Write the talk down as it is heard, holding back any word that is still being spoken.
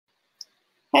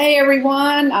Hey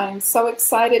everyone, I'm so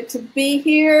excited to be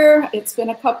here. It's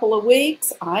been a couple of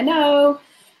weeks, I know.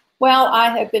 Well, I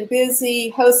have been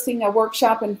busy hosting a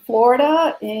workshop in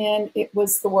Florida, and it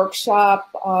was the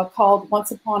workshop called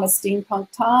Once Upon a Steampunk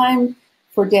Time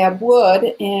for Deb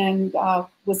Wood, and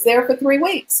was there for 3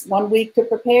 weeks. 1 week to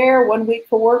prepare, 1 week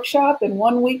for workshop, and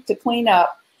 1 week to clean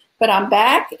up. But I'm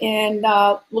back and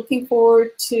looking forward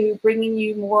to bringing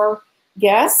you more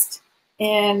guests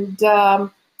and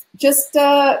just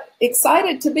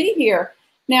excited to be here.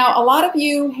 Now, a lot of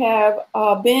you have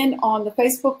been on the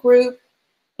Facebook group,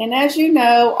 and as you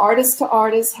know, Artist to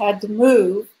Artist had to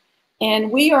move, and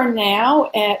we are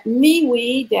now at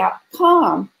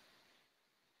MeWe.com.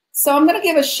 So I'm going to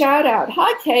give a shout out.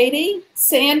 Hi, Katie,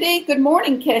 Sandy. Good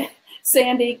morning,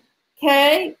 Sandy.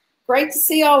 Kay, great to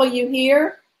see all of you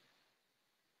here.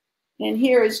 And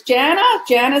here is Jana.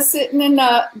 Jana's sitting in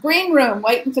the green room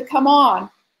waiting to come on.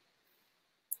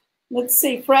 Let's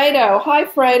see, Fredo. Hi,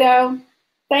 Fredo.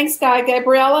 Thanks, Guy.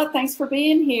 Gabriella, thanks for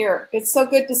being here. It's so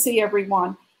good to see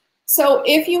everyone. So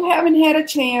if you haven't had a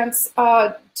chance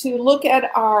to look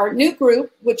at our new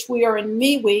group, which we are in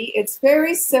MeWe, it's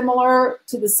very similar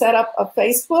to the setup of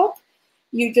Facebook.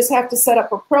 You just have to set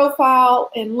up a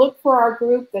profile and look for our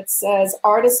group that says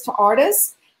Artist to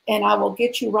Artist, and I will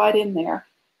get you right in there.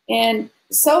 And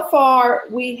so far,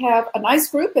 we have a nice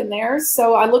group in there,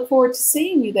 so I look forward to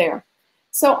seeing you there.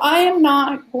 So I am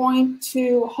not going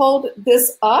to hold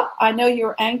this up. I know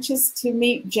you're anxious to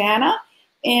meet Jana,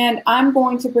 and I'm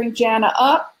going to bring Jana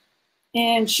up,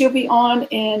 and she'll be on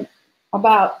in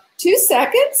about 2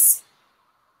 seconds.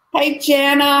 Hey,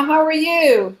 Jana, how are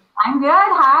you? I'm good.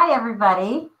 Hi,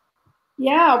 everybody.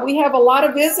 Yeah, we have a lot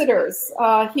of visitors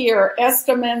here.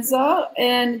 Esther Menza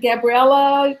and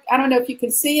Gabriella. I don't know if you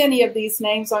can see any of these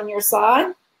names on your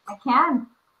side. I can.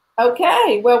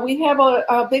 Okay, well, we have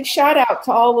a big shout out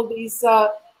to all of these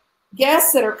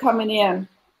guests that are coming in.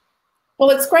 Well,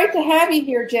 it's great to have you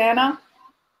here, Jana.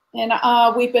 And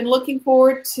we've been looking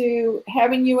forward to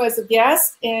having you as a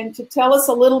guest and to tell us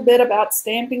a little bit about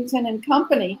Stampington and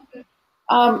Company.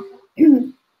 I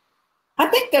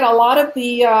think that a lot of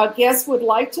the guests would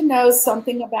like to know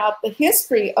something about the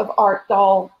history of Art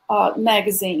Doll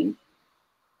magazine.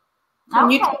 Can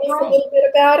you tell us a little bit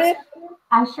about it?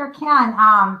 I sure can.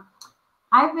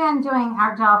 I've been doing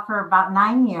Art Doll for about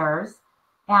 9 years,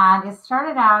 and it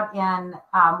started out in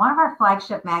one of our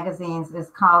flagship magazines is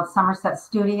called Somerset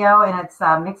Studio, and it's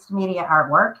mixed media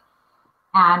artwork.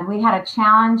 And we had a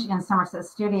challenge in Somerset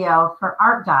Studio for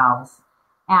art dolls,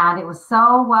 and it was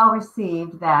so well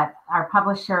received that our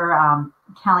publisher,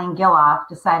 Colleen Gilloff,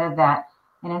 decided that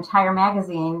an entire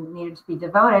magazine needed to be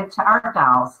devoted to art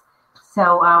dolls.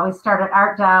 So we started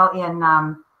Art Doll in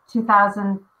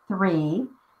 2003,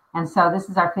 and so this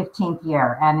is our 15th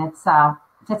year, and it's a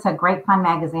great fun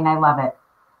magazine. I love it.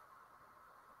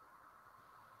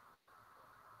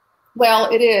 Well,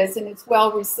 it is, and it's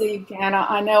well received, Jana.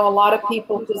 I know a lot of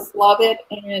people just love it,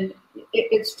 and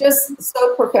it's just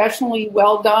so professionally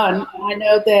well done. I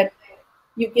know that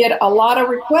you get a lot of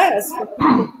requests for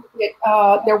people to get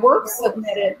their work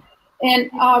submitted. And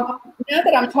now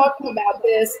that I'm talking about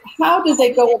this, how do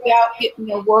they go about getting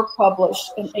their work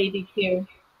published in ADQ?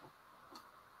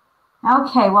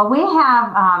 Okay, well, we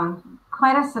have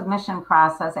quite a submission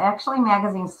process. Actually,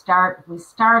 magazines start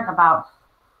about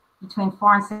between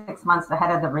 4 and 6 months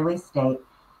ahead of the release date.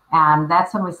 And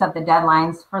that's when we set the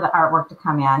deadlines for the artwork to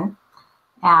come in.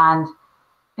 And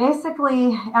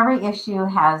basically, every issue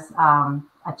has a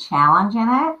challenge in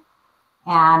it,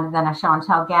 and then a show and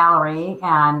tell gallery,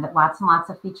 and lots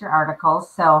of feature articles.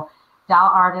 So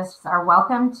doll artists are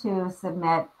welcome to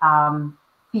submit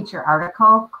feature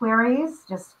article queries.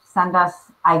 Just send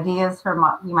us ideas for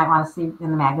what you might want to see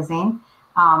in the magazine,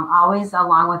 always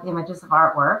along with images of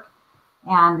artwork.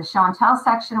 And the show and tell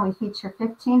section, we feature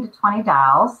 15 to 20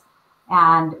 dolls,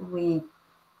 and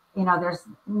there's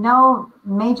no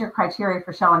major criteria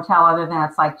for show and tell other than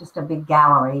it's like just a big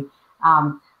gallery.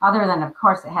 Other than, of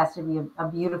course, it has to be a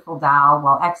beautiful doll,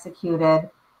 well executed.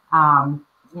 It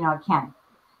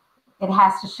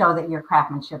has to show that your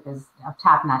craftsmanship is of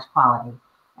top-notch quality.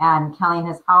 And Colleen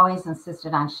has always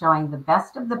insisted on showing the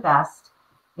best of the best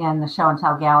in the show and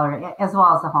tell gallery, as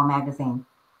well as the whole magazine.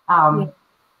 I'm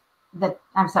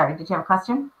sorry, did you have a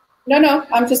question? No,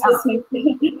 I'm just listening.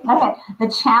 Okay, the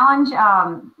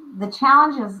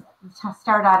challenges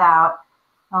started out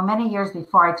many years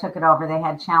before I took it over. They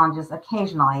had challenges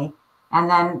occasionally, and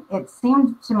then it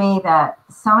seemed to me that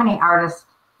so many artists,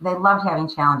 they loved having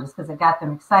challenges because it got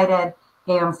them excited,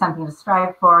 gave them something to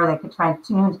strive for. They could try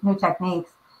new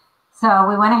techniques. So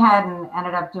we went ahead and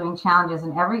ended up doing challenges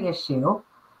in every issue.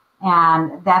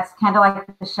 And that's kind of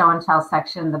like the show and tell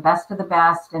section, the best of the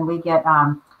best. And we get,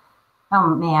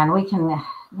 oh man, we can,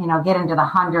 get into the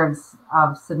hundreds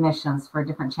of submissions for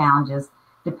different challenges,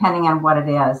 depending on what it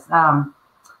is.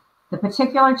 The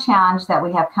particular challenge that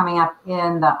we have coming up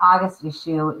in the August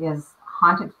issue is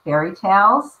haunted fairy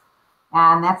tales.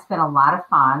 And that's been a lot of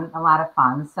fun.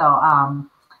 So,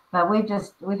 but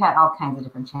we've had all kinds of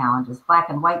different challenges: black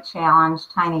and white challenge,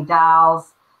 tiny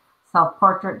dolls,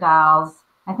 self-portrait dolls.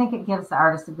 I think it gives the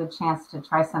artist a good chance to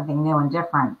try something new and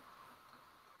different.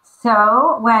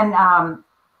 So when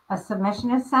a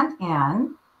submission is sent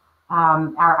in,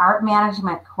 our art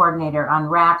management coordinator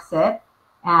unwraps it,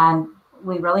 and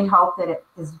we really hope that it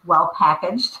is well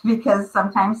packaged, because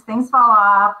sometimes things fall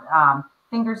off,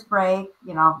 fingers break,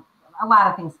 a lot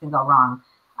of things can go wrong.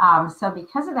 So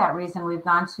because of that reason, we've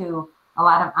gone to a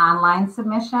lot of online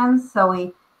submissions. So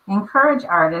we encourage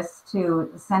artists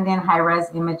to send in high-res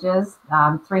images,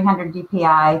 300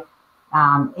 DPI,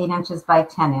 8 inches by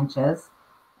 10 inches.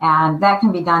 And that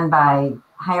can be done by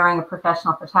hiring a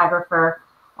professional photographer,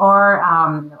 or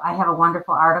I have a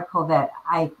wonderful article that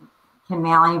I can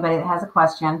mail anybody that has a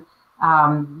question,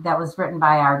 that was written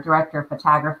by our director of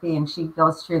photography, and she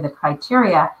goes through the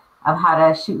criteria of how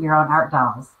to shoot your own art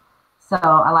dolls. So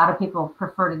a lot of people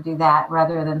prefer to do that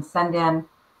rather than send in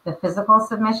the physical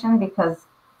submission, because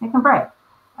it can break.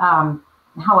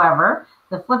 However,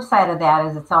 the flip side of that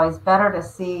is it's always better to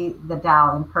see the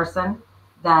doll in person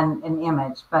than an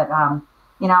image. But,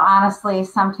 honestly,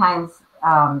 sometimes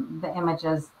the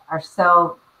images are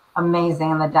so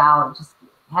amazing, and the doll just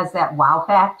has that wow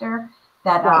factor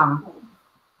that,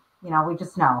 we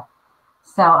just know.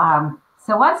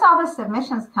 So once all the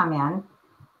submissions come in,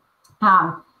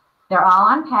 they're all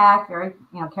unpacked, very,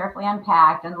 carefully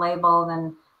unpacked and labeled.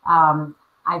 And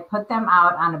I put them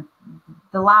out on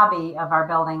the lobby of our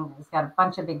building. It's got a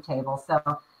bunch of big tables. So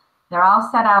they're all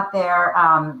set out there.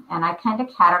 And I kind of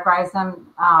categorize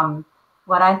them,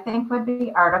 what I think would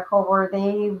be article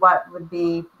worthy, what would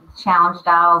be challenge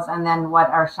dolls, and then what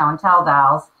are show and tell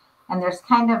dolls. And there's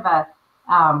kind of a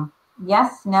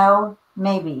yes, no,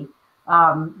 maybe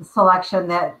selection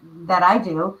that I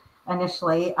do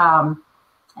initially.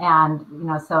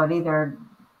 So it either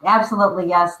absolutely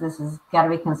yes, this has got to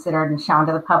be considered and shown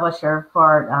to the publisher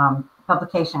for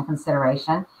publication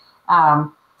consideration.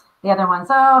 The other one's,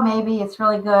 oh, maybe it's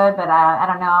really good, but I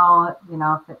don't know,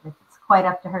 if it's quite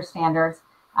up to her standards.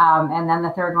 And then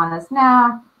the third one is,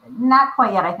 no, not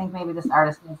quite yet. I think maybe this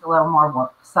artist needs a little more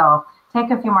work. So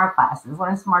take a few more classes,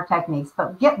 learn some more techniques,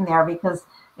 but get in there because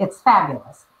it's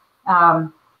fabulous.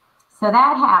 So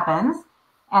that happens.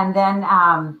 And then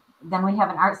we have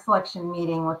an art selection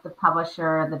meeting with the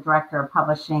publisher, the director of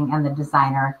publishing, and the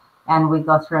designer. And we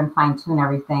go through and fine tune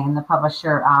everything. And the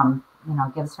publisher,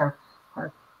 gives her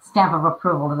stamp of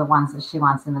approval to the ones that she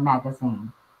wants in the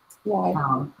magazine. Right.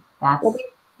 That's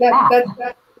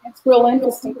that's real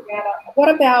interesting, Jana. What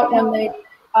about when they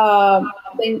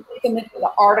submit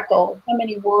the article? How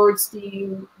many words do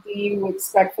you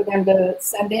expect for them to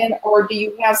send in, or do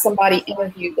you have somebody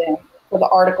interview them for the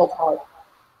article part?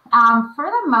 For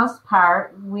the most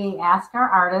part, we ask our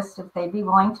artists if they'd be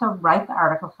willing to write the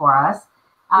article for us.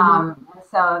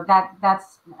 So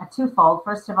that's a twofold.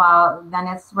 First of all, then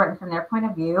it's written from their point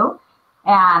of view.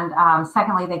 And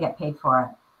secondly, they get paid for it.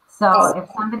 So if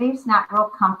somebody's not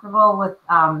real comfortable with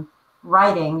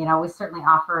writing, we certainly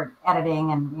offer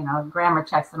editing and, grammar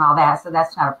checks and all that. So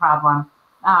that's not a problem.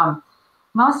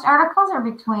 Most articles are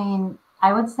between,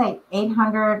 I would say,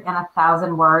 800 and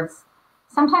 1,000 words.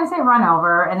 Sometimes they run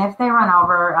over. And if they run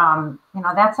over,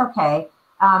 that's okay.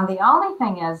 The only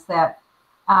thing is that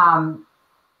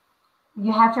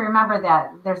you have to remember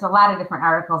that there's a lot of different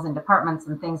articles and departments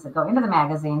and things that go into the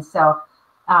magazine. So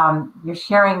you're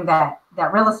sharing that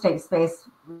real estate space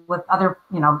with other,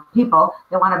 people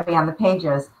that want to be on the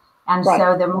pages. And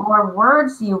so the more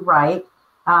words you write,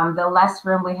 the less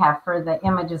room we have for the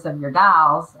images of your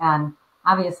dolls. And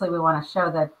obviously we want to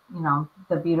show that,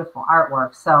 the beautiful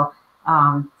artwork. So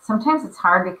sometimes it's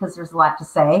hard because there's a lot to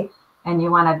say and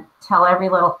you want to tell every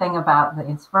little thing about the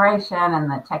inspiration and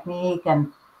the technique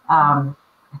and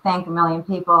thank a million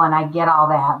people. And I get all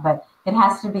that, but it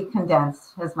has to be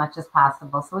condensed as much as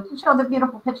possible so we can show the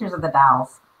beautiful pictures of the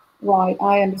dolls. Right,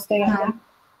 I understand.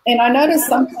 And I noticed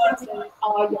sometimes in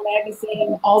your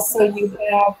magazine also you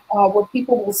have where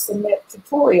people will submit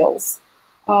tutorials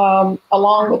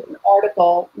along with the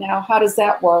article. Now, how does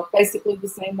that work? Basically the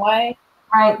same way?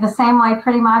 Right, the same way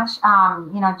pretty much.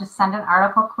 Just send an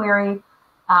article query,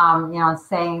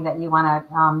 saying that you want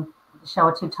to show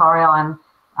a tutorial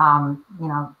on,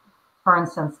 for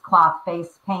instance, cloth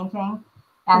face painting.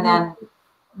 And then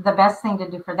the best thing to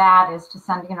do for that is to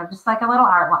send, just like a little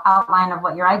outline of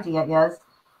what your idea is.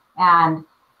 And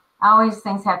always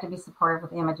things have to be supported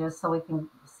with images so we can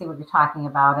see what you're talking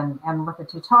about. And with the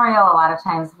tutorial, a lot of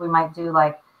times we might do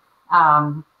like,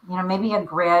 maybe a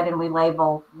grid, and we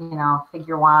label,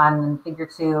 figure 1 and figure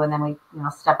 2, and then we,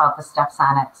 step out the steps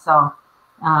on it. So,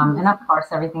 and of course,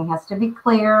 everything has to be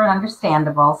clear and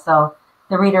understandable so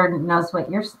the reader knows what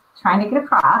you're trying to get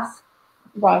across.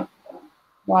 Right.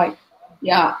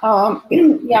 Yeah.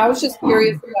 Yeah, I was just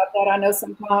curious about that. I know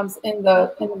sometimes in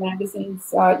the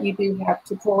magazines you do have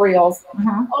tutorials.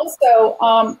 Also,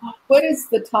 what is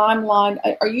the timeline?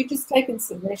 Are you just taking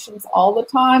submissions all the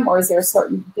time, or is there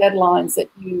certain deadlines that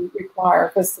you require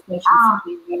for submissions to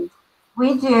be in?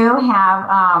 We do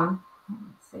have.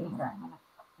 Let's see here.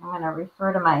 I'm going to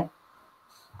refer to my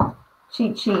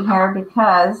cheat sheet here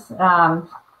because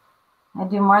I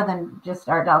do more than just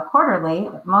Art Doll Quarterly.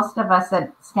 Most of us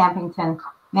at Stampington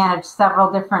manage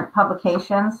several different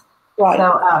publications. Right.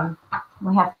 So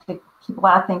we have to keep a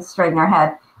lot of things straight in our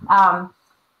head.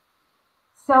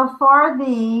 So for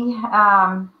the,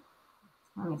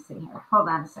 let me see here. Hold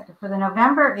on a second. For the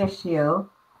November issue,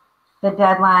 the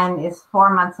deadline is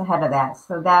 4 months ahead of that.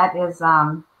 So that is,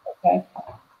 okay.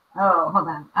 Oh, hold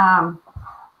on.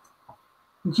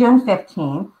 June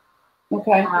 15th.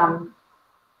 Okay.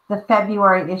 The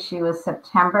February issue is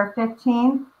September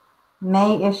 15th.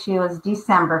 May issue is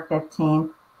December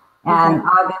 15th. And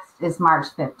August is March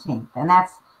 15th. And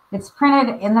it's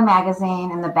printed in the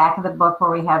magazine in the back of the book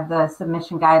where we have the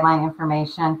submission guideline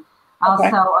information.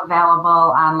 Also available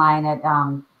online at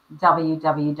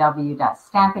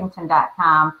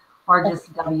www.stampington.com or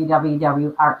just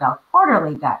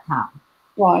www.artdollquarterly.com.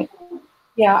 Right.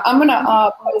 Yeah, I'm going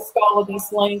to post all of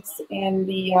these links in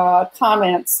the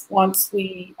comments once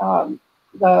we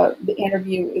the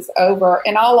interview is over,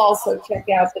 and I'll also check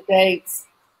out the dates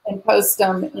and post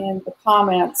them in the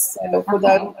comments. So for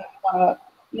those who want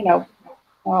to,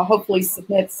 hopefully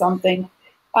submit something.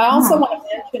 I also want to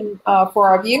mention for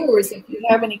our viewers, if you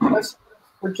have any questions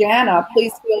for Jana,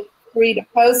 please feel free to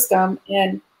post them.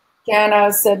 And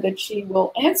Jana said that she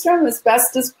will answer them as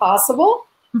best as possible.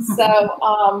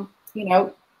 So,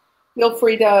 feel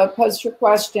free to post your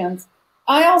questions.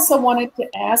 I also wanted to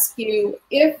ask you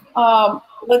if,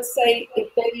 let's say,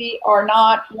 if they are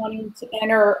not wanting to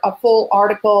enter a full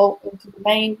article into the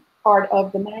main part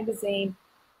of the magazine,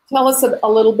 tell us a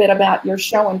little bit about your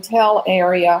show and tell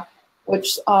area,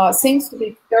 which seems to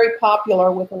be very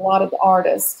popular with a lot of the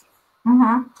artists.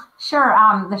 Sure.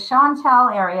 The show and tell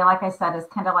area, like I said, is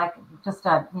kind of like just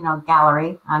a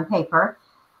gallery on paper,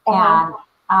 and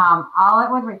all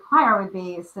it would require would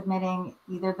be submitting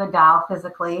either the doll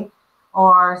physically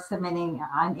or submitting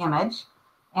an image.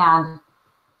 And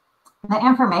the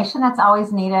information that's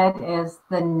always needed is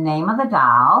the name of the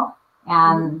doll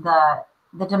and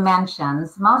the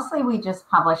dimensions. Mostly we just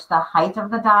publish the height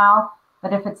of the doll,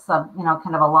 but if it's a,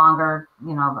 kind of a longer,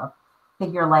 a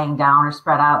figure laying down or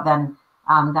spread out, then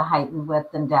the height and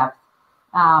width and depth.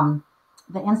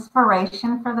 The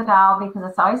inspiration for the doll, because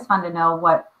it's always fun to know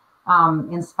what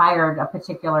inspired a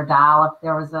particular doll, if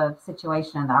there was a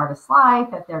situation in the artist's life,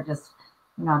 if they're just,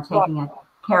 taking a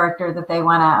character that they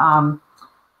want to,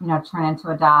 turn into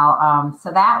a doll. So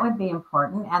that would be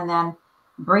important. And then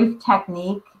brief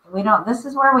technique. This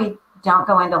is where we don't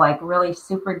go into like really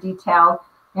super detailed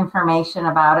information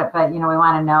about it, but, we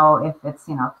want to know if it's,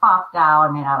 cloth doll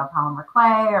or made out of polymer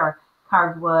clay or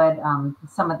carved wood,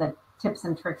 some of the tips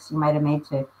and tricks you might have made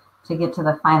to get to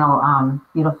the final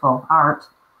beautiful art.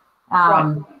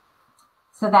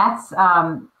 So that's,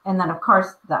 and then of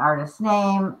course the artist's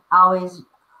name, always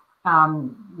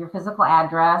your physical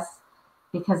address,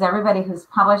 because everybody who's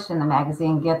published in the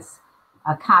magazine gets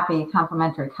a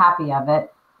complimentary copy of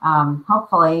it.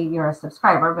 Hopefully you're a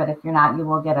subscriber, but if you're not, you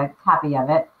will get a copy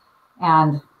of it.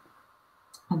 And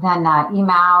then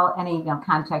email any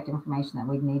contact information that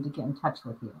we'd need to get in touch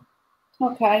with you.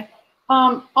 Okay.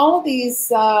 All of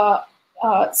these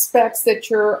specs that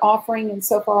you're offering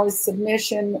insofar as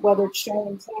submission, whether it's show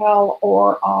and tell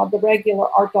or the regular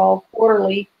Art Doll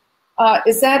Quarterly,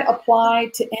 is that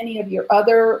applied to any of your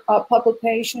other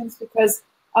publications? Because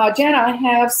Jana, I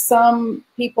have some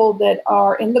people that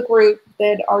are in the group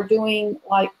that are doing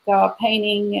like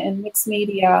painting and mixed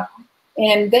media,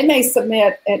 and they may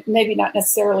submit at maybe not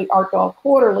necessarily Art Doll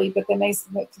Quarterly, but they may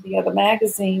submit to the other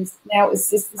magazines. Now, is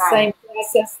this the same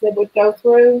process they would go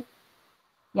through?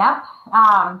 Yep,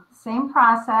 same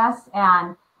process,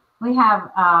 and we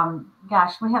have,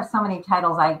 we have so many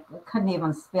titles I couldn't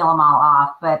even spell them all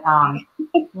off. But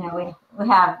we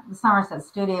have the Somerset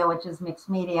Studio, which is mixed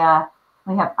media.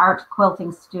 We have Art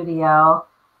Quilting Studio.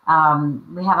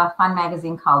 We have a fun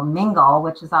magazine called Mingle,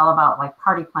 which is all about like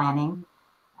party planning.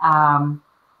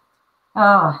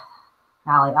 Oh,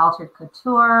 golly, Altered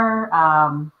Couture.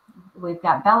 We've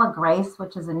got Bella Grace,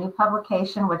 which is a new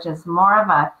publication, which is more of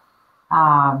a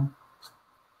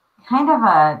kind of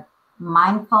a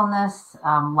mindfulness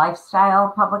lifestyle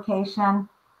publication.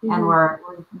 Mm-hmm. And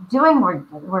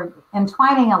we're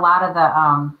entwining a lot of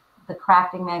the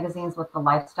crafting magazines with the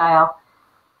lifestyle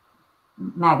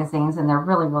magazines, and they're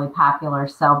really, really popular.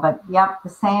 So, but yep, the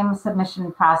same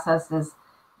submission process is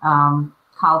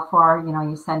called for. You know,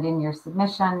 you send in your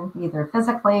submission either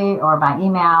physically or by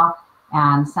email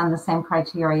and send the same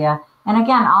criteria. And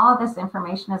again, all of this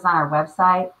information is on our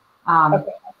website.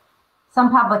 Okay. Some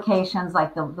publications,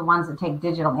 like the ones that take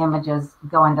digital images,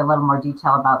 go into a little more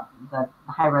detail about the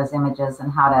high-res images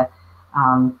and how to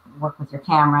work with your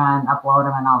camera and upload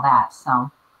them and all that. So,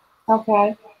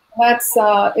 okay, that's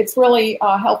it's really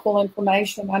helpful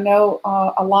information. I know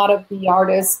a lot of the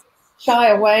artists shy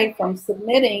away from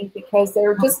submitting because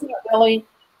they're just not really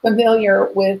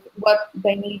familiar with what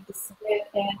they need to submit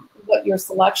and what your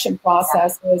selection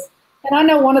process is. And I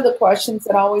know one of the questions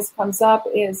that always comes up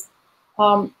is,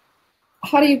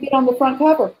 how do you get on the front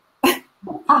cover?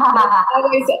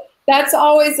 That's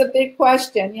always a big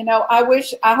question. You know, I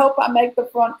hope I make the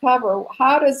front cover.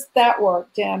 How does that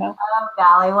work, Jana? Oh,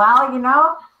 golly. Well, you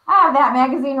know, I have that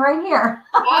magazine right here.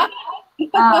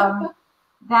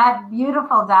 That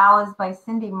beautiful doll is by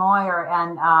Cindy Moyer,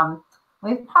 and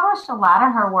we've published a lot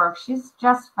of her work. She's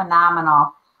just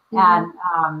phenomenal. Mm-hmm.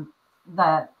 And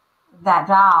that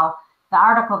doll, the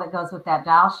article that goes with that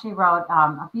doll, she wrote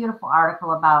a beautiful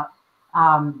article about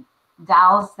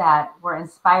dolls that were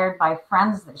inspired by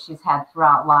friends that she's had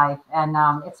throughout life. And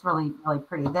it's really, really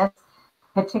pretty. This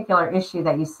particular issue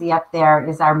that you see up there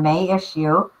is our May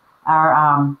issue,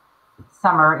 our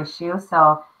summer issue.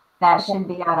 So that should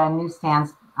be out on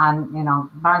newsstands on, you know,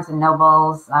 Barnes and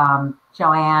Nobles,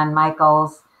 Joanne,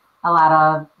 Michael's, a lot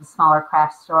of smaller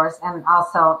craft stores, and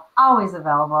also always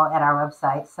available at our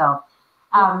website. So,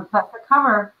 but for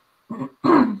cover,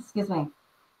 excuse me,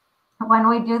 when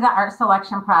we do the art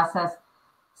selection process,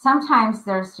 sometimes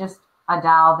there's just a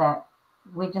doll that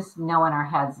we just know in our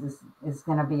heads is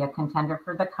going to be a contender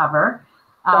for the cover.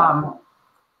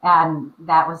 And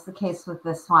that was the case with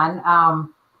this one.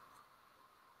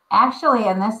 Actually,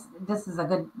 and this is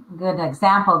a good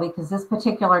example, because this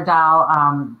particular doll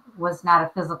was not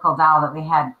a physical doll that we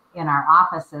had in our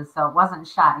offices, so it wasn't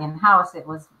shot in-house. It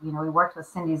was, you know, we worked with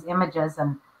Cindy's images,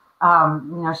 and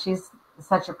you know, she's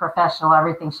such a professional.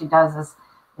 Everything she does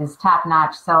is top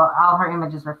notch. So all her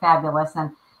images were fabulous.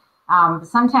 And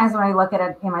sometimes when we look at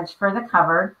an image for the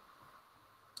cover,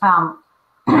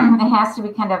 it has to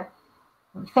be kind of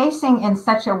facing in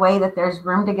such a way that there's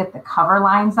room to get the cover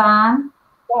lines on.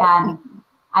 And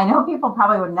I know people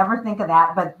probably would never think of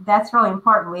that, but that's really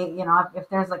important. We, you know, if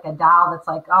there's like a doll that's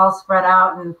like all spread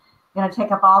out and, you know,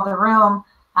 take up all the room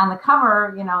on the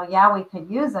cover, you know, yeah, we could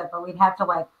use it, but we'd have to,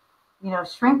 like, you know,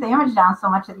 shrink the image down so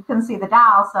much that you couldn't see the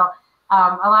doll. So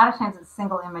a lot of times it's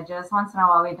single images. Once in a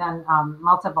while we've done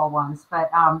multiple ones. But,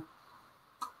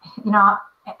 you know,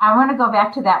 I want to go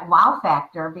back to that wow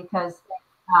factor, because,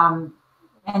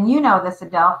 and you know this,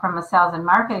 Adele, from a sales and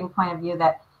marketing point of view,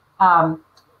 that,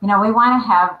 you know, we want to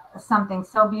have something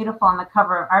so beautiful on the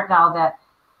cover of Art Doll that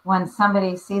when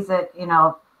somebody sees it, you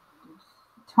know,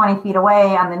 20 feet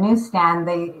away on the newsstand,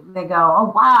 they go,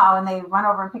 oh, wow, and they run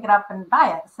over and pick it up and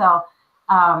buy it. So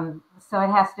so it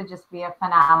has to just be a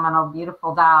phenomenal,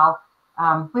 beautiful doll.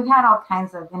 We've had all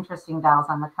kinds of interesting dolls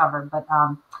on the cover, but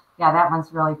yeah, that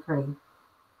one's really pretty.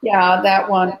 Yeah, that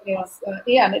one is,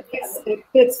 yeah, and it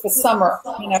fits for summer,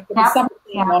 you know, for the summer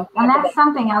theme. Yeah. And that's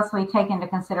something else we take into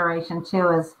consideration too,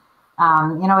 is,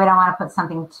 you know, we don't want to put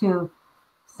something too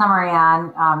summery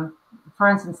on. For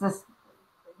instance,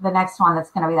 the next one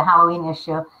that's going to be the Halloween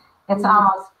issue, it's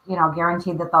almost, you know,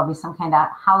 guaranteed that there'll be some kind of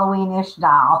Halloween-ish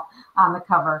doll on the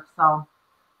cover. So,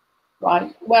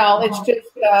 right. Well, it's just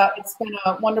it's been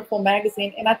a wonderful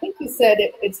magazine, and I think you said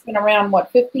it's been around,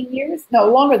 what, 15 years? No,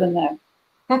 longer than that.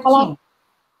 15. How long?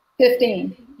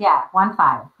 15. Yeah,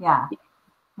 15. Yeah.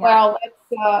 Well,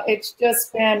 it's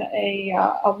just been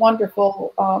a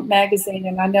wonderful magazine,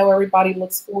 and I know everybody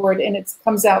looks forward, and it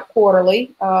comes out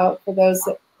quarterly for those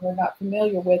that are not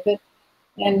familiar with it.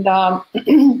 And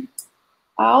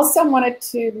I also wanted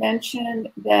to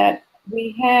mention that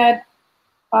we had,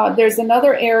 there's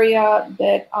another area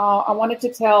that I wanted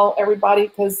to tell everybody,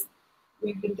 because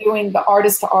we've been doing the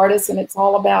artist to artist, and it's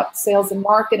all about sales and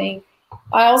marketing.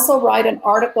 I also write an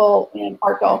article in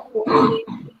Art Doll Quarterly,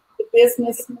 the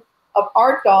business of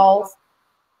art dolls,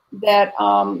 that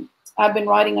I've been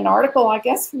writing an article, I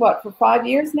guess, for 5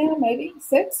 years now, maybe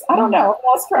 6. I don't know. I've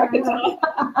lost track of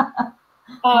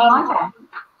time.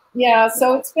 Yeah,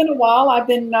 so it's been a while. I've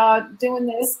been doing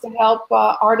this to help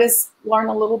artists learn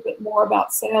a little bit more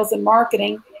about sales and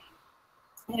marketing.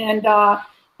 And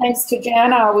thanks to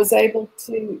Jana, I was able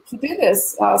to do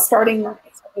this starting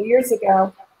several years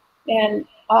ago. And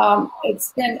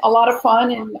it's been a lot of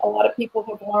fun, and a lot of people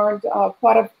have learned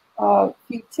quite a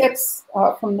few tips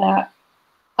from that.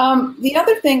 The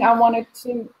other thing I wanted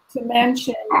to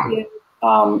mention is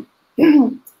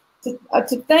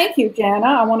to thank you, Jana.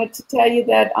 I wanted to tell you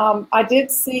that I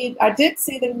did see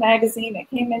the magazine that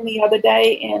came in the other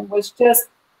day, and was just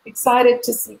excited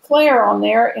to see Claire on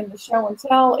there in the show and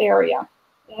tell area.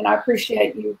 And I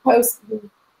appreciate you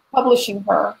publishing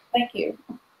her. Thank you.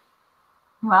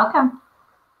 You're welcome.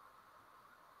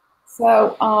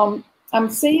 So I'm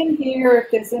seeing here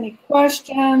if there's any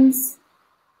questions.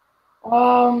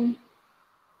 I'm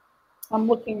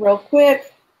looking real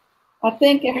quick. I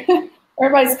think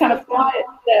everybody's kind of quiet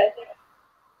today.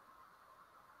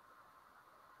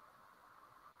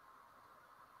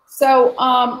 So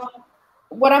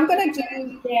what I'm going to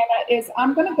do, Jana, is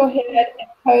I'm going to go ahead and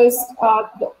post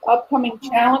the upcoming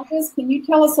challenges. Can you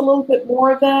tell us a little bit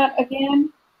more of that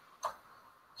again?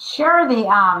 Sure.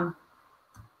 The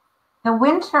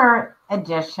winter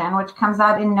edition, which comes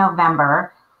out in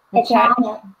November, the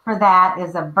challenge for that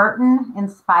is a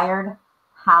Burton-inspired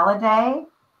holiday.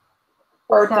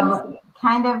 Burton. So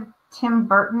kind of Tim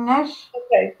Burton-ish.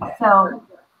 Okay. So,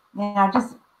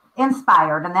 just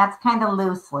inspired, and that's kind of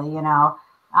loosely,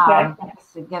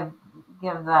 just to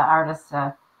give the artist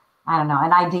an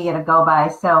idea to go by.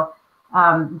 So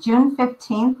June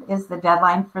 15th is the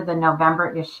deadline for the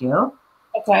November issue.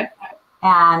 Okay.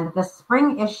 And the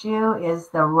spring issue is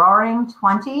the Roaring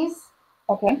 20s.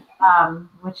 Okay.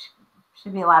 Which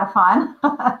should be a lot of fun.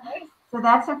 So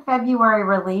that's a February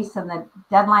release, and the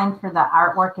deadline for the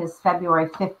artwork is February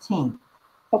 15th.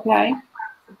 Okay.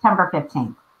 September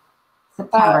 15th.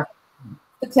 September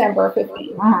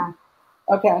 15th.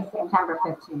 Okay. September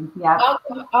 15th. Yeah.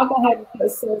 I'll go ahead and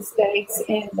post those dates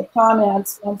in the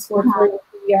comments once we're through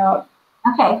the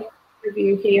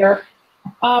interview here.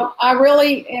 I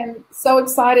really am so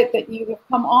excited that you have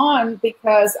come on,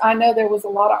 because I know there was a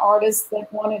lot of artists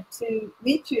that wanted to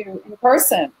meet you in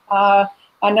person.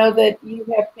 I know that you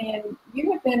have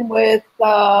been with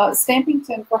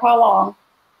Stampington for how long?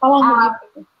 How long have you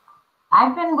been?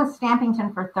 I've been with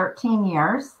Stampington for 13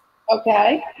 years.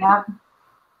 Okay. Yep.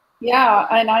 Yeah,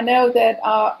 and I know that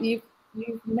you've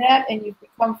met and you've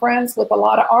become friends with a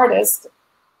lot of artists,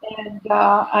 and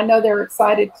I know they're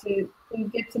excited to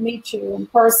get to meet you in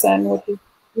person, which is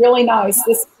really nice.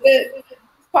 This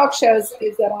talk shows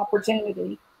is that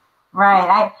opportunity.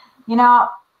 Right.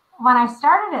 When I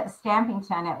started at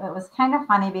Stampington, it was kind of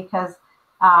funny because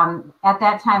at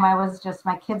that time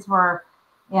my kids were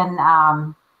in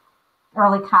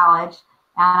early college,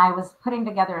 and I was putting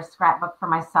together a scrapbook for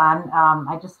my son.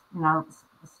 I just,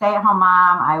 stay-at-home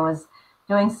mom. I was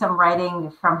doing some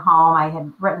writing from home. I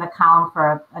had written a column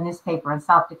for a newspaper in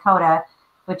South Dakota,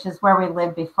 which is where we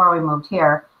lived before we moved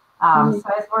here. So I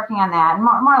was working on that. And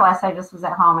more or less, I just was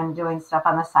at home and doing stuff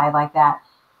on the side like that.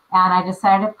 And I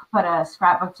decided to put a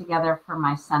scrapbook together for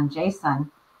my son,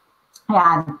 Jason.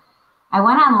 And I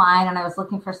went online and I was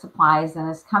looking for supplies, and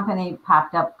this company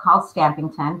popped up called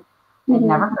Stampington. I'd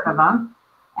never heard of them.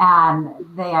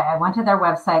 And I went to their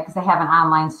website because they have an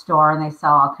online store and they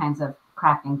sell all kinds of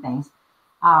crafting things.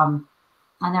 And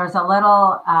there was a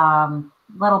little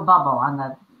bubble on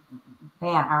the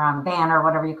banner,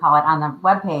 whatever you call it, on the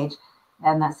webpage,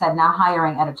 and that said now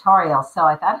hiring editorials. So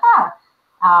I thought,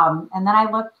 and then I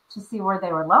looked to see where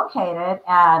they were located,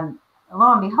 and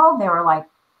lo and behold, they were like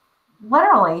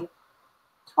literally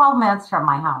 12 minutes from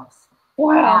my house.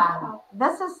 Wow. And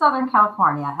this is Southern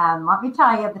California, and let me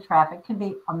tell you, the traffic can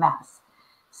be a mess.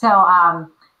 So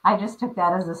I just took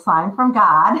that as a sign from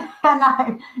God, and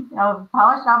I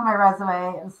polished off my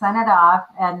resume and sent it off,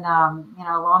 and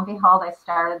lo and behold, I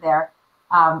started there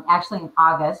actually in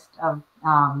August of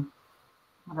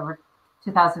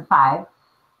 2005,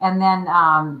 and then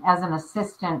as an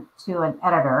assistant to an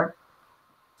editor.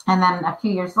 And then a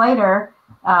few years later,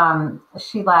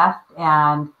 she left,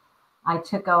 and I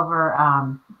took over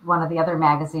one of the other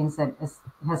magazines that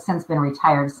has since been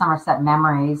retired, Somerset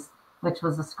Memories, which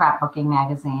was a scrapbooking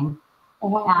magazine.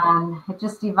 And it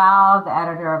just evolved. The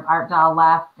editor of Art Doll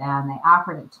left, and they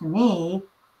offered it to me.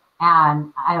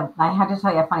 And I had to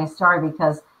tell you a funny story,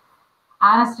 because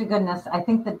honest to goodness, I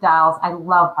think the dolls, I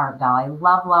love Art Doll. I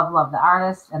love the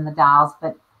artist and the dolls.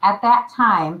 But at that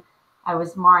time, I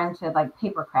was more into like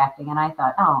paper crafting, and I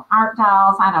thought, oh, art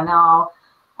dolls, I don't know.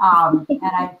 And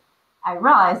I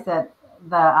realized that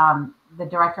the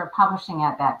director of publishing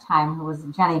at that time, who was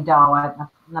Jenny Doe,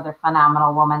 another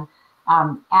phenomenal woman,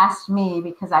 asked me,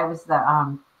 because I was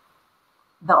the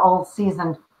old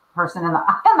seasoned person in the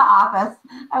in the office.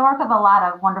 I work with a lot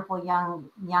of wonderful young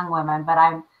women, but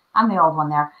I'm the old one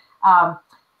there.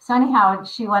 So anyhow,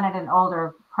 she wanted an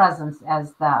older presence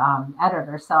as the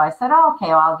editor. So I said, oh, okay,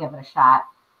 well, I'll give it a shot.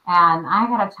 And I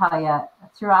got to tell you,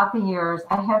 throughout the years,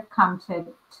 I have come to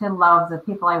love the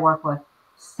people I work with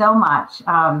so much.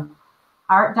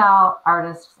 Art doll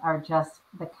artists are just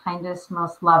the kindest,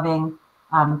 most loving,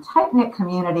 tight-knit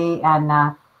community,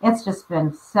 and it's just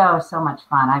been so much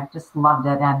fun. I've just loved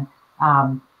it, and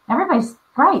everybody's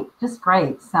great, just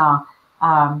great. So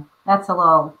that's a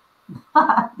little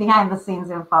behind the scenes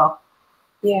info.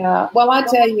 Yeah, well, I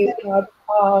tell you,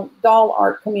 doll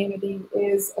art community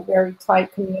is a very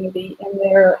tight community, and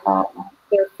they're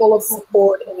full of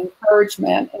support and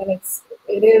encouragement, and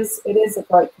it is a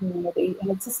great community,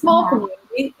 and it's a small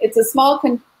community. It's a small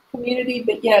community,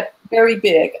 but yet very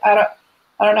big. I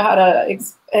don't know how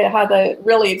to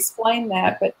really explain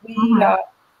that, but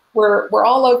we're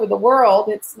all over the world.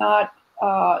 It's not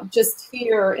just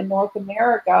here in North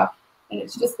America. And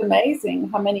it's just amazing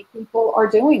how many people are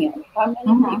doing it. How many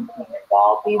people are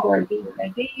involved either in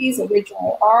DVDs,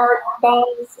 original art,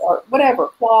 dolls, or whatever,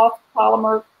 cloth,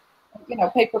 polymer,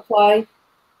 paper clay.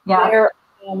 Yeah.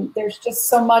 There's just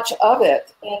so much of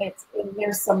it, and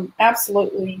there's some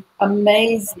absolutely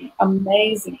amazing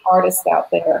artists out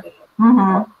there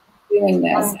doing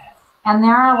this. And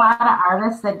there are a lot of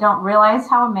artists that don't realize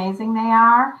how amazing they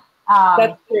are.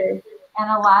 That's true. And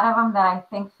a lot of them that I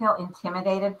think feel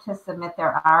intimidated to submit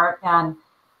their art. And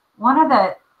one of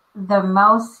the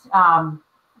most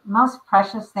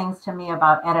precious things to me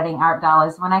about editing art doll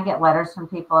is when I get letters from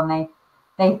people and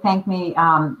they thank me.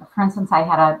 For instance, I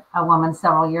had a woman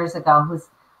several years ago whose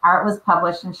art was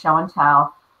published in Show and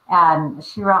Tell, and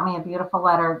she wrote me a beautiful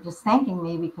letter just thanking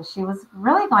me because she was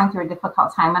really going through a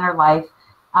difficult time in her life,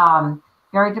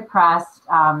 very depressed,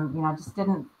 just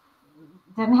didn't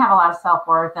have a lot of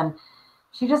self-worth, and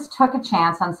she just took a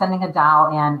chance on sending a doll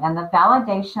in, and the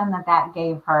validation that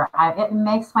gave her, it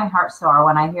makes my heart soar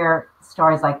when I hear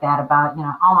stories like that about,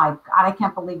 oh my God, I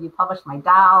can't believe you published my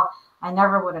doll. I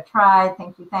never would have tried.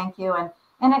 Thank you. And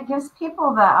it gives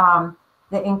people the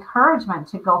encouragement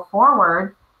to go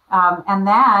forward. And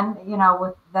then,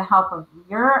 with the help of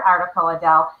your article,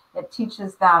 Adele, it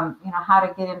teaches them, how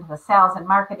to get into the sales and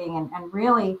marketing and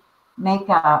really make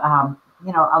a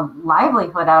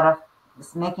livelihood out of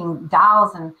making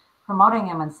dolls and promoting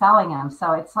them and selling them.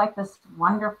 So it's like this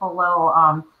wonderful little,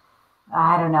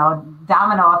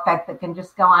 domino effect that can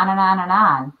just go on and on and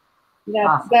on.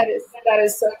 Awesome. That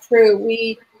is so true.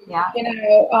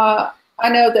 I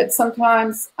know that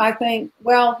sometimes I think,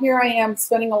 well, here I am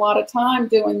spending a lot of time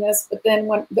doing this, but then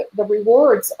when the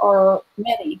rewards are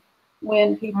many,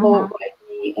 when people write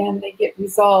me and they get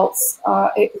results,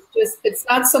 it's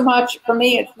not so much for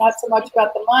me. It's not so much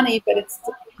about the money, but it's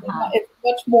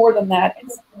much more than that.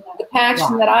 It's the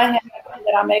passion that I have, and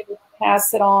that I'm able to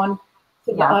pass it on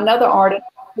to another artist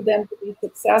for them to be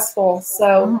successful.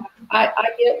 So I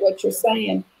get what you're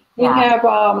saying. We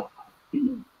have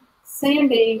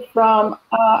Sandy from,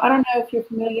 I don't know if you're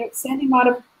familiar,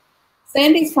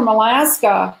 Sandy's from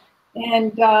Alaska,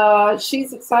 and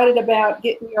she's excited about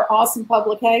getting your awesome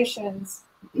publications.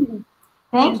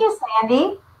 Thank you,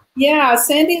 Sandy. Yeah,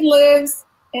 Sandy lives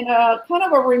in a kind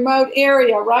of a remote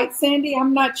area, right, Sandy?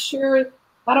 I'm not sure.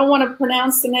 I don't want to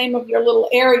pronounce the name of your little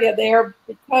area there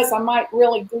because I might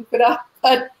really goof it up,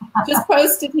 but just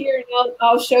post it here and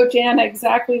I'll show Jana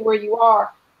exactly where you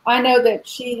are. I know that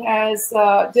she has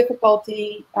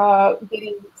difficulty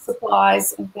getting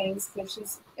supplies and things because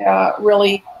she's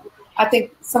really, I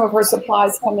think some of her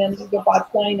supplies come in either by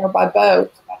plane or by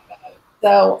boat.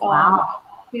 So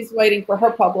she's waiting for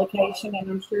her publication, and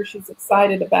I'm sure she's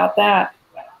excited about that.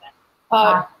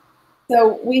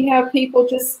 So we have people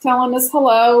just telling us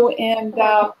hello, and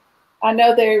I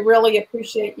know they really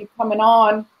appreciate you coming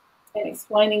on and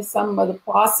explaining some of the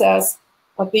process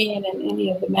of being in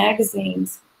any of the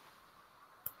magazines.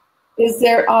 Is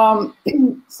there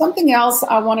something else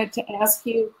I wanted to ask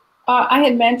you? I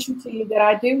had mentioned to you that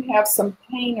I do have some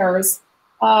painters,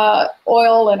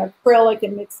 oil and acrylic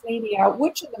and mixed media.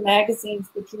 Which of the magazines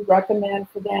would you recommend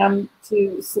for them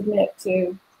to submit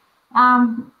to?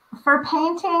 For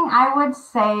painting, I would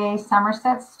say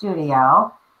Somerset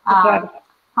Studio. Okay.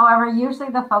 However, usually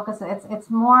the focus, it's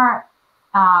more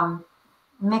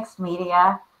mixed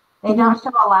media. They don't show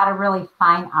a lot of really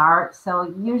fine art.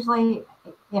 So usually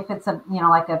if it's a,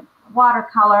 like a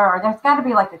watercolor, or there's got to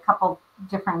be like a couple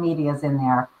different medias in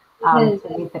there to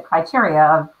meet the criteria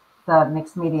of the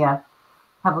mixed media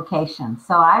publication.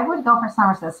 So I would go for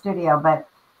Somerset Studio, but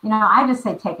I just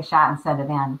say take a shot and send it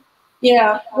in.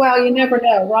 Yeah, well, you never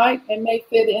know, right? It may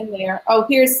fit in there. Oh,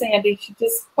 here's Sandy. She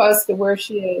just posted where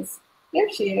she is. There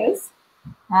she is.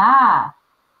 Ah,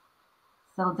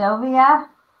 Sildovia.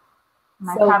 Am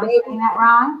I probably saying that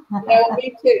wrong? No,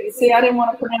 me too. You see, I didn't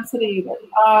want to pronounce it either.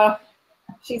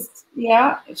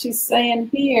 She's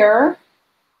saying here,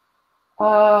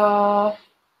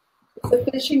 it's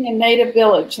a fishing and native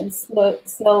village in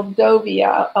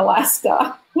Sildovia,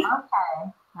 Alaska.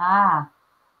 Okay. Ah.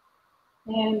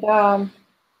 And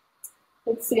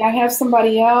let's see, I have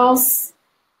somebody else.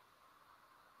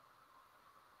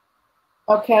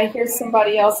 Okay, here's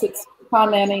somebody else that's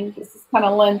commenting. This is kind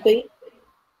of lengthy.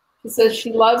 She says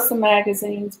she loves the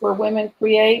magazines where women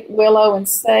create, Willow and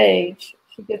Sage.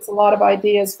 She gets a lot of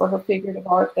ideas for her figurative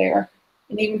art there,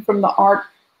 and even from the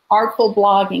artful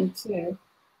blogging too.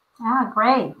 Oh,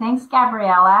 great. Thanks,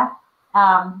 Gabriella.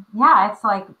 Yeah, it's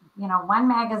like, one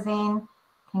magazine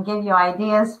can give you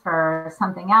ideas for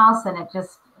something else, and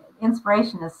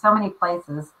inspiration is so many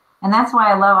places. And that's why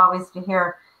I love always to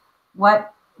hear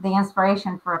what the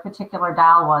inspiration for a particular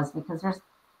doll was, because there's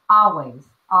always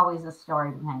a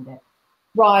story behind it.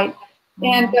 Right. Mm-hmm.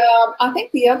 And I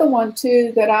think the other one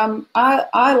too that I'm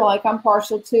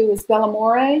partial to is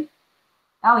Bellamore.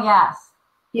 Oh yes.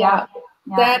 Yeah.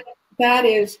 That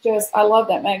is just, I love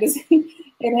that magazine.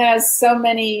 It has so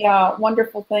many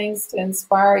wonderful things to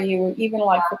inspire you, even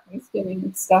like for Thanksgiving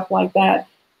and stuff like that.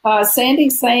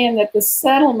 Sandy's saying that the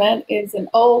settlement is an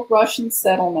old Russian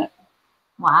settlement.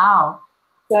 Wow.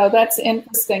 So that's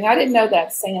interesting. I didn't know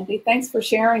that, Sandy. Thanks for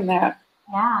sharing that.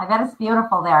 Yeah, I bet it's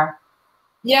beautiful there.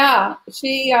 Yeah,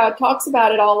 she talks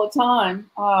about it all the time.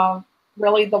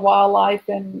 Really, the wildlife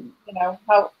and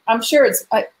how I'm sure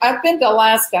I've been to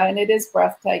Alaska and it is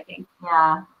breathtaking.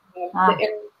 Yeah,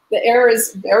 the air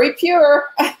is very pure.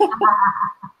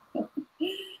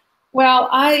 Well,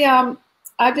 I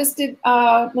just did.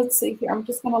 Let's see here. I'm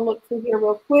just going to look through here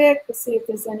real quick to see if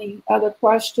there's any other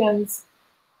questions.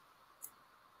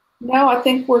 No, I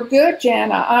think we're good,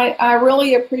 Jana. I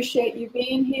really appreciate you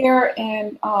being here,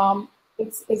 and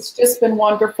it's just been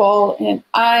wonderful. And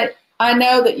I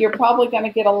know that you're probably going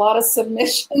to get a lot of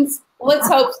submissions. Let's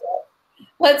hope so.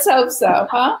 Let's hope so,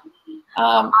 huh?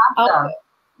 Awesome.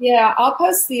 I'll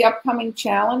post the upcoming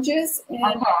challenges.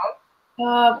 And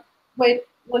wait,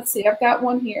 let's see. I've got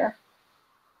one here.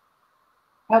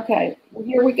 Okay, well,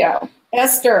 here we go.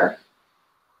 Esther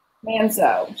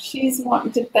Manzo. She's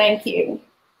wanting to thank you.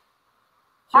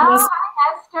 Hi,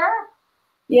 Esther.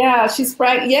 Yeah, she's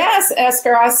right. Yes,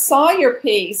 Esther, I saw your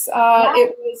piece.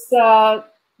 It was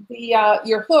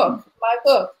your hook, my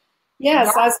hook.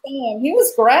 Yes, I saw him. He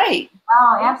was great.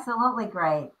 Oh, absolutely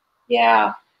great.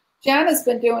 Yeah, Jana's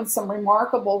been doing some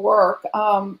remarkable work.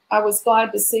 I was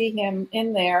glad to see him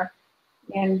in there,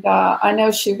 and I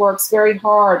know she works very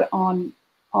hard on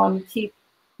keep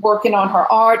working on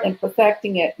her art and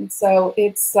perfecting it. And so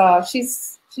it's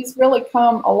she's really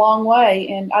come a long way,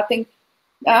 and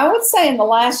I would say in the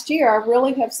last year I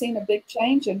really have seen a big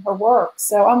change in her work.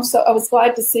 So I was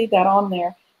glad to see that on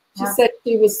there. She said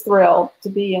she was thrilled to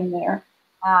be in there.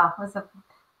 Oh, it was a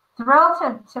thrill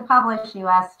to publish you,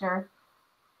 Esther.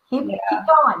 Keep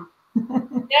going.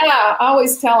 Yeah, I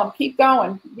always tell them, keep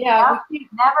going. Yeah,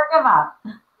 never give up.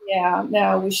 Yeah,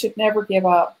 no, we should never give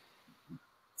up.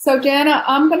 So, Jana,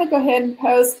 I'm going to go ahead and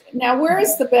post. Now, where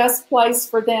is the best place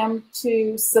for them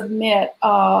to submit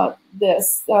the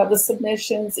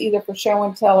submissions, either for show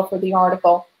and tell or for the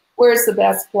article? Where's the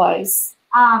best place?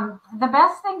 The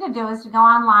best thing to do is to go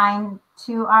online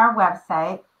to our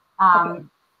website. Okay.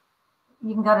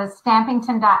 You can go to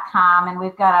stampington.com, and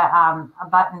we've got a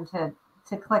button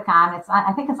to click on.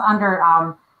 I think it's under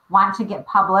Want to Get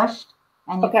Published,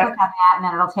 and you click on that, and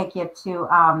then it'll take you to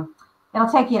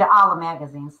all the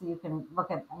magazines, so you can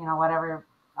look at whatever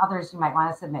others you might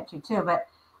want to submit to too. But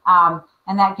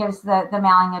and that gives the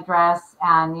mailing address,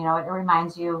 and it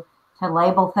reminds you to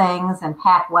label things and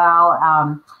pack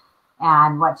well,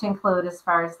 and what to include as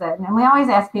far as that. And we always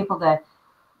ask people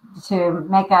to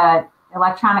make a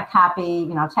electronic copy,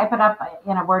 type it up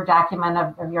in a Word document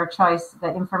of your choice, the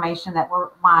information that we're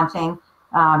wanting,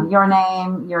 your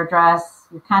name, your address,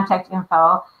 your contact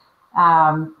info,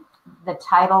 the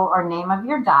title or name of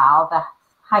your doll, the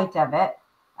height of it,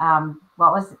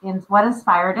 what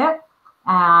inspired it,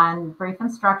 and brief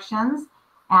instructions,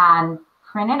 and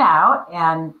print it out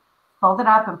and fold it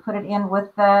up and put it in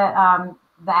with the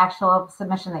the actual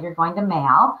submission that you're going to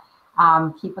mail.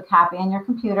 Keep a copy in your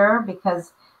computer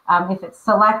because if it's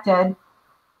selected,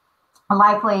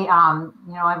 likely,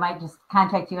 I might just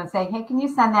contact you and say, hey, can you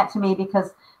send that to me?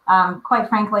 Because quite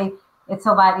frankly, it's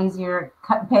a lot easier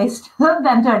cut and paste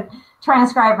than to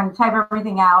transcribe and type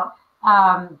everything out.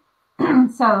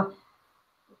 So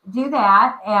do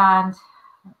that and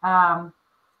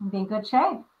be in good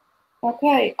shape.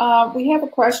 Okay, we have a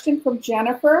question from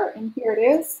Jennifer, and here it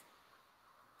is.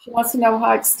 She wants to know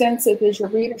how extensive is your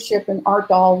readership in Art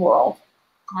Doll world?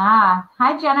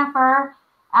 Hi, Jennifer.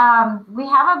 We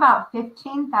have about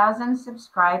 15,000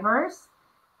 subscribers.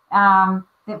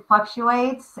 It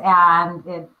fluctuates, and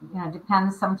it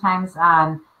depends sometimes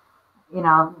on,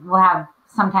 we'll have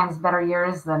sometimes better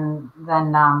years than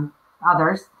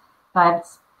others, but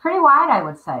it's pretty wide, I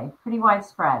would say, pretty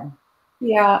widespread.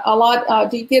 Yeah, a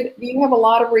lot. Do you have a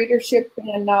lot of readership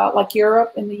in like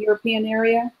Europe, in the European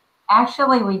area?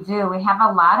 Actually, we do. We have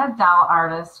a lot of doll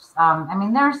artists.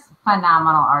 There's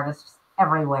phenomenal artists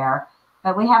everywhere,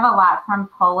 but we have a lot from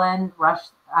Poland,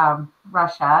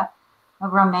 Russia,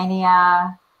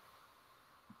 Romania,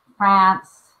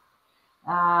 France.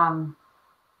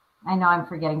 I know I'm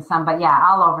forgetting some, but yeah,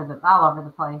 all over the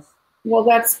place. Well,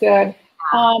 that's good.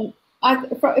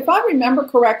 If I remember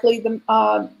correctly,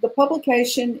 the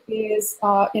publication is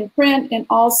in print, and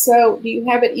also, do you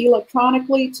have it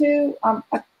electronically too?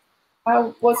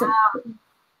 I wasn't.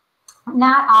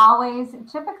 Not always.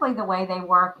 Typically, the way they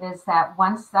work is that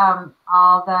once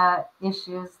all the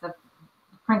issues, the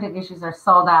printed issues, are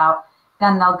sold out,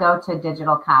 then they'll go to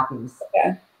digital copies.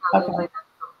 Okay. So usually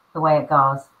that's the way it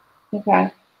goes.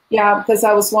 Okay. Yeah, because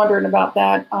I was wondering about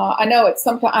that. I know it's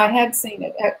sometimes I had seen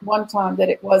it at one time that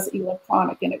it was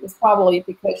electronic, and it was probably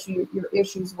because your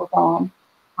issues were gone.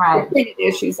 Right. The printed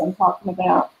issues I'm talking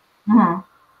about.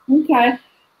 Mm-hmm. Okay.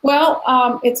 Well,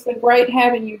 it's been great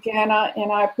having you, Jana,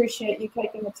 and I appreciate you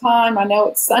taking the time. I know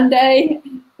it's Sunday,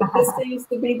 but this seems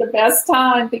to be the best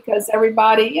time because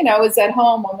everybody, is at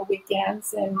home on the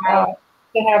weekends, and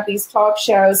to have these talk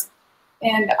shows.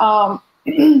 And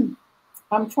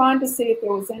I'm trying to see if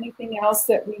there was anything else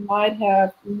that we might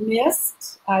have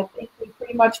missed. I think we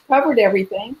pretty much covered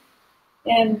everything.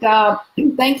 And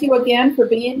thank you again for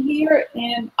being here.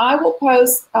 And I will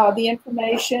post the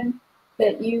information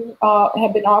that you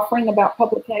have been offering about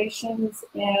publications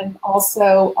and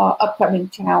also upcoming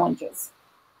challenges.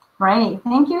 Great.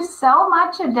 Thank you so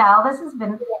much, Adele. This has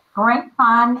been great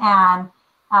fun. And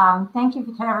thank you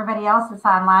to everybody else that's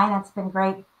online. It's been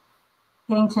great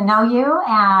getting to know you.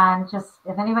 And just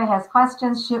if anybody has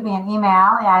questions, shoot me an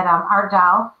email at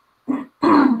artdoll,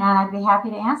 and I'd be happy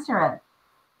to answer it.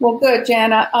 Well, good,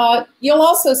 Jana. You'll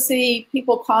also see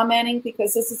people commenting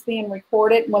because this is being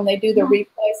recorded. When they do the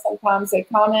replay, sometimes they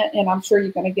comment, and I'm sure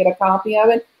you're going to get a copy of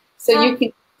it. So you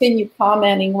can continue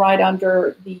commenting right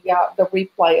under the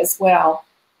replay as well.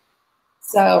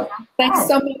 So thanks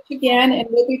so much again, and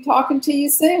we'll be talking to you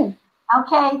soon.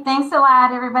 Okay, thanks a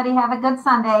lot, everybody. Have a good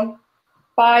Sunday.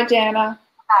 Bye, Jana.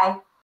 Bye.